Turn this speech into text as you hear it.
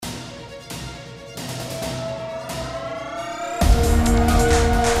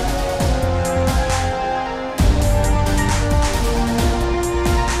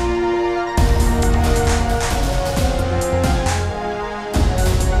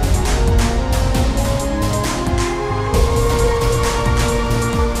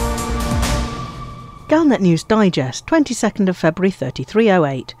Galnet News Digest, 22nd of February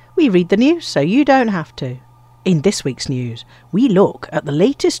 3308. We read the news so you don't have to. In this week's news, we look at the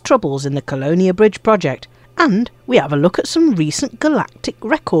latest troubles in the Colonia Bridge project, and we have a look at some recent galactic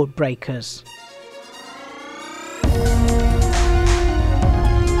record breakers.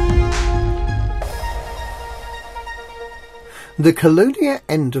 The Colonia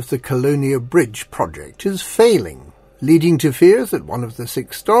end of the Colonia Bridge project is failing, leading to fears that one of the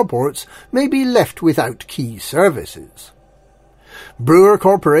 6 starports may be left without key services. Brewer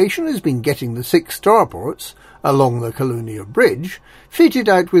Corporation has been getting the 6 starports, along the Colonia Bridge, fitted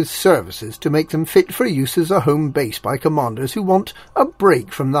out with services to make them fit for use as a home base by commanders who want a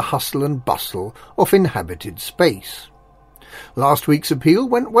break from the hustle and bustle of inhabited space. Last week's appeal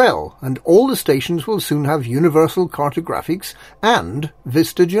went well, and all the stations will soon have universal cartographics and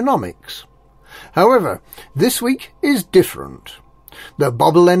vistagenomics. However, this week is different. The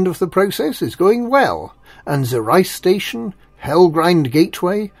bubble end of the process is going well, and Zerais Station, Hellgrind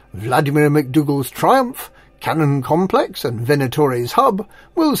Gateway, Vladimir McDougall's Triumph, Cannon Complex and Venatore's Hub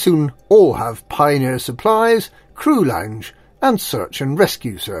will soon all have Pioneer Supplies, Crew Lounge and Search and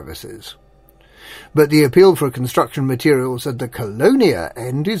Rescue services. But the appeal for construction materials at the Colonia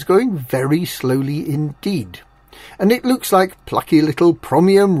end is going very slowly indeed, and it looks like plucky little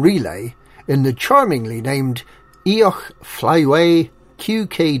Promium Relay in the charmingly named Eoch Flyway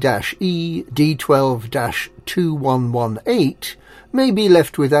QK-E D12-2118 may be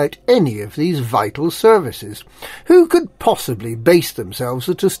left without any of these vital services. Who could possibly base themselves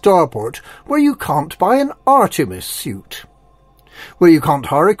at a starport where you can't buy an Artemis suit, where you can't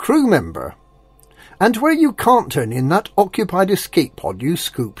hire a crew member, and where you can't turn in that occupied escape pod you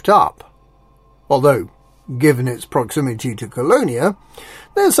scooped up? Although, given its proximity to Colonia,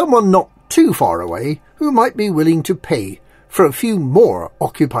 there's someone not too far away who might be willing to pay for a few more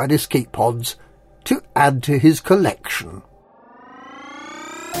occupied escape pods to add to his collection.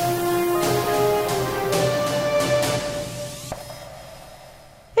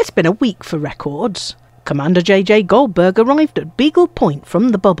 It's been a week for records. Commander J.J. Goldberg arrived at Beagle Point from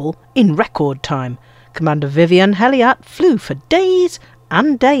the bubble in record time. Commander Vivian Heliat flew for days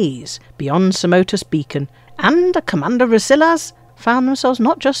and days beyond Samotus Beacon, and Commander Rasilas found themselves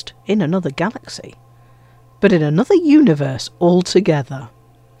not just in another galaxy, but in another universe altogether.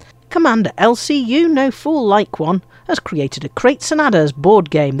 Commander LCU No Fool Like One has created a Crates and Adders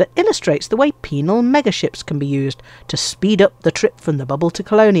board game that illustrates the way penal megaships can be used to speed up the trip from the bubble to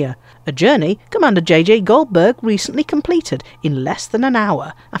Colonia, a journey Commander JJ Goldberg recently completed in less than an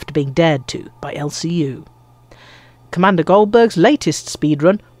hour after being dared to by LCU. Commander Goldberg's latest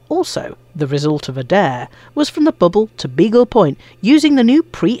speedrun, also the result of a dare, was from the bubble to Beagle Point using the new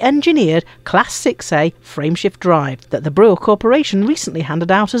pre-engineered Class 6A frameshift drive that the Brewer Corporation recently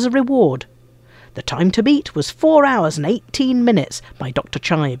handed out as a reward. The time to beat was 4 hours and 18 minutes by Dr.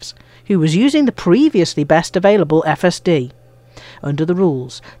 Chives, who was using the previously best available FSD. Under the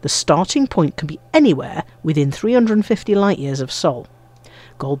rules, the starting point can be anywhere within 350 light-years of Sol.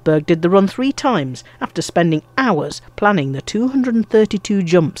 Goldberg did the run 3 times after spending hours planning the 232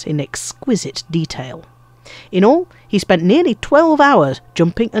 jumps in exquisite detail. In all, he spent nearly 12 hours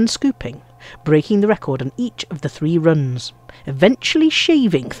jumping and scooping, breaking the record on each of the 3 runs, eventually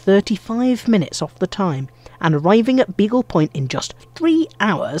shaving 35 minutes off the time and arriving at Beagle Point in just 3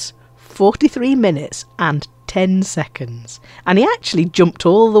 hours, 43 minutes and 10 seconds. And he actually jumped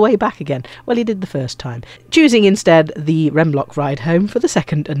all the way back again. Well, he did the first time, choosing instead the Remlock ride home for the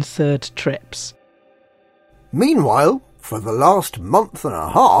second and third trips. Meanwhile, for the last month and a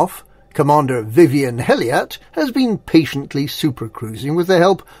half, Commander Vivian Heliat has been patiently supercruising with the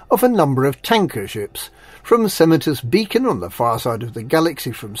help of a number of tanker ships, from Semitus Beacon on the far side of the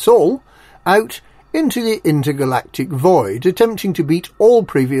galaxy from Sol, out into the intergalactic void, attempting to beat all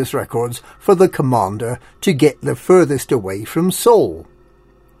previous records for the Commander to get the furthest away from Sol.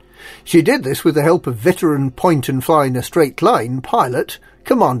 She did this with the help of veteran point-and-fly-in-a-straight-line pilot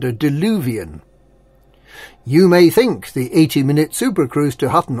Commander Deluvian. You may think the 80-minute supercruise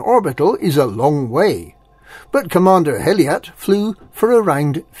to Hutton Orbital is a long way, but Commander Heliat flew for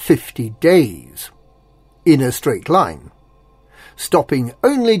around 50 days, in a straight line, stopping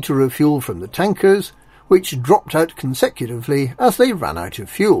only to refuel from the tankers, which dropped out consecutively as they ran out of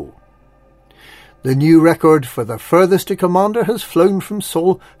fuel. The new record for the furthest a commander has flown from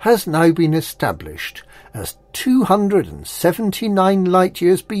Sol has now been established as 279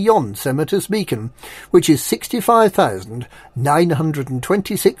 light-years beyond Semitus Beacon, which is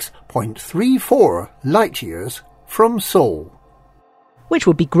 65,926.34 light-years from Sol. which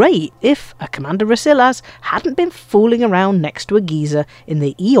would be great if a Commander Rassillas hadn't been fooling around next to a geyser in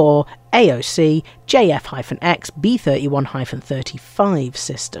the Eeyore AOC JF-X B31-35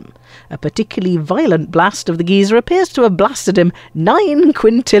 system. A particularly violent blast of the geyser appears to have blasted him 9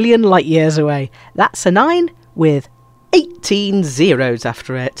 quintillion light years away. That's a 9 with 18 zeros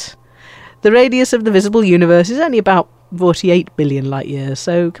after it. The radius of the visible universe is only about 48 billion light years,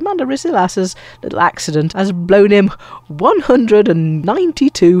 so Commander Rassillas' little accident has blown him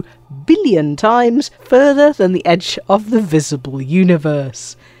 192 billion times further than the edge of the visible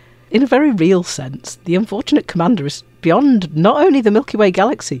universe. In a very real sense, the unfortunate Commander is beyond not only the Milky Way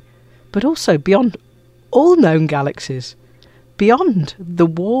galaxy, but also beyond all known galaxies, beyond the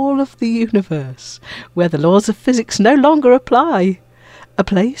wall of the universe, where the laws of physics no longer apply. A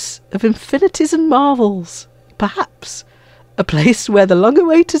place of infinities and marvels. Perhaps a place where the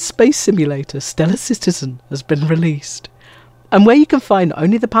long-awaited space simulator Stellar Citizen has been released, and where you can find not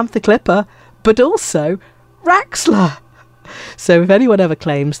only the Panther Clipper, but also Raxxla. So if anyone ever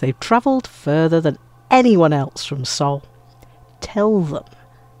claims they've travelled further than anyone else from Sol, tell them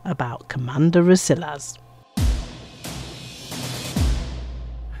about Commander Rassillas.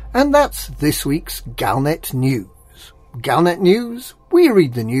 And that's this week's Galnet News. Galnet News, we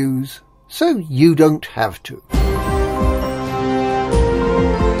read the news, so you don't have to.